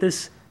way that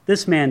this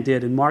man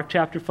did in Mark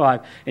chapter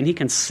 5. And He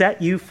can set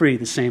you free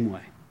the same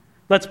way.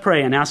 Let's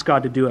pray and ask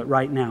God to do it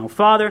right now.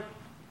 Father,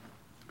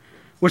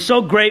 we're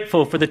so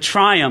grateful for the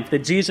triumph that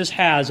Jesus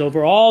has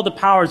over all the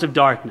powers of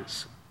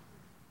darkness.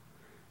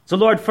 So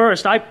Lord,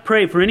 first, I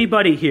pray for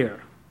anybody here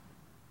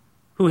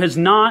who has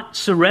not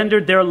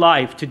surrendered their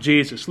life to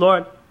Jesus.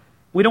 Lord,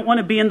 we don't want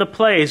to be in the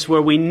place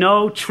where we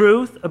know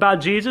truth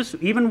about Jesus,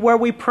 even where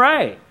we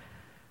pray,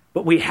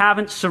 but we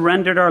haven't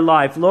surrendered our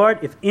life. Lord,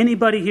 if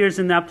anybody here is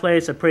in that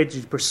place, I pray that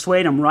you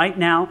persuade them right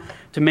now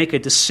to make a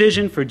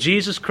decision for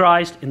Jesus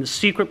Christ in the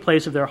secret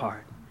place of their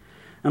heart.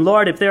 And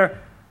Lord, if they're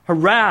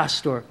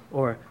harassed or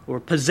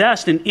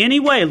possessed in any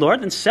way,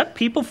 Lord, then set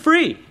people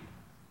free.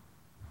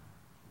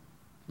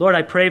 Lord,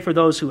 I pray for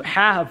those who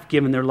have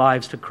given their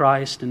lives to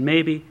Christ, and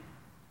maybe,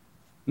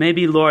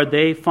 Lord,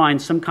 they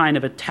find some kind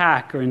of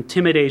attack or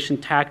intimidation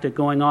tactic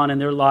going on in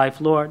their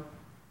life. Lord,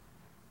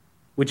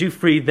 would you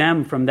free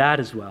them from that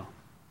as well?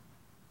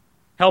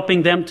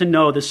 Helping them to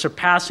know the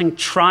surpassing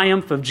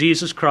triumph of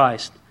Jesus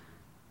Christ.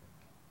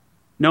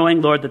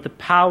 Knowing, Lord, that the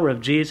power of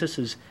Jesus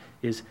is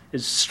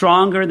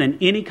stronger than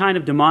any kind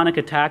of demonic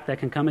attack that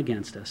can come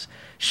against us.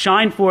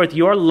 Shine forth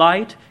your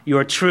light,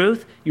 your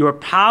truth, your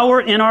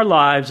power in our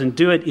lives, and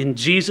do it in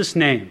Jesus'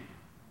 name.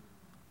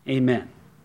 Amen.